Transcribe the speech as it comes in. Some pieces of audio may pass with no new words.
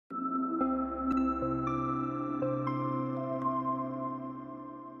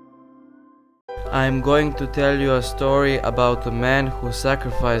I am going to tell you a story about a man who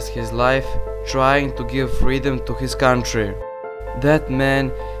sacrificed his life trying to give freedom to his country. That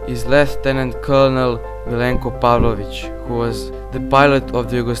man is Lieutenant Colonel Milenko Pavlović, who was the pilot of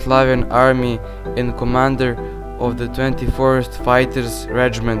the Yugoslavian army and commander of the 24th Fighters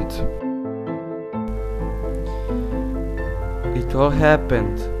Regiment. It all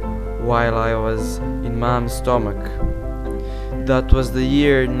happened while I was in mom's stomach. That was the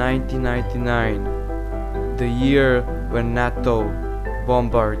year 1999, the year when NATO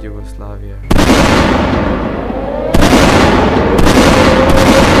bombarded Yugoslavia.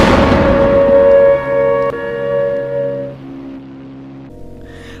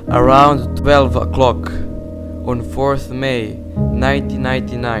 Around 12 o'clock on 4th May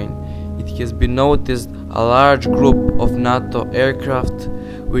 1999, it has been noticed a large group of NATO aircraft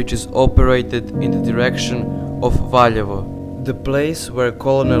which is operated in the direction of Valjevo, the place where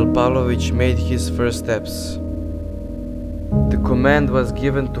Colonel Pavlović made his first steps. The command was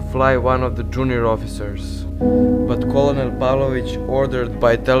given to fly one of the junior officers, but Colonel Pavlović ordered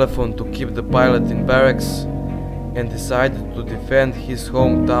by telephone to keep the pilot in barracks and decided to defend his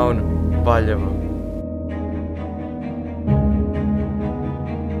hometown, Valjevo.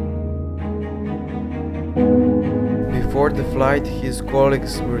 Before the flight, his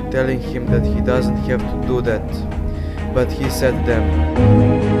colleagues were telling him that he doesn't have to do that, but he said to them,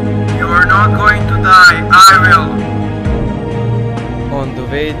 "You are not going to die, I will." On the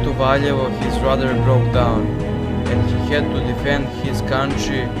way to Valjevo, his rudder broke down, and he had to defend his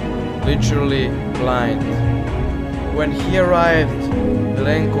country, literally blind. When he arrived,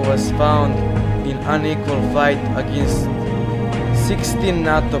 Milenko was found in unequal fight against 16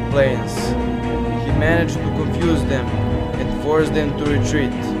 NATO planes. He managed to confuse them and force them to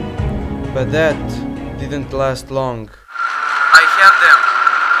retreat, but that didn't last long. I have them,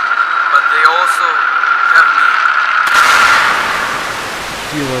 but they also have me.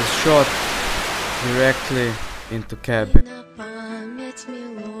 He was shot directly into cabin.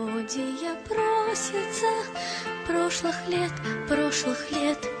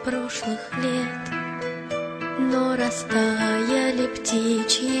 Но растаяли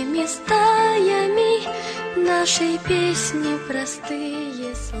птичьими стаями нашей песни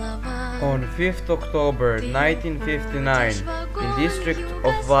простые слова. On 5th October 1959, in district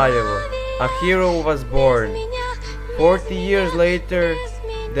of Valjevo, a hero was born. 40 years later,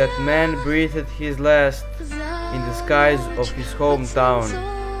 that man breathed his last in the skies of his hometown,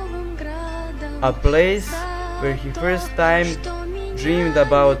 a place where he first time dreamed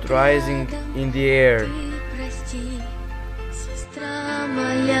about rising in the air. Сестра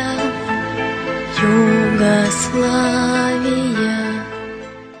моя, Югославия.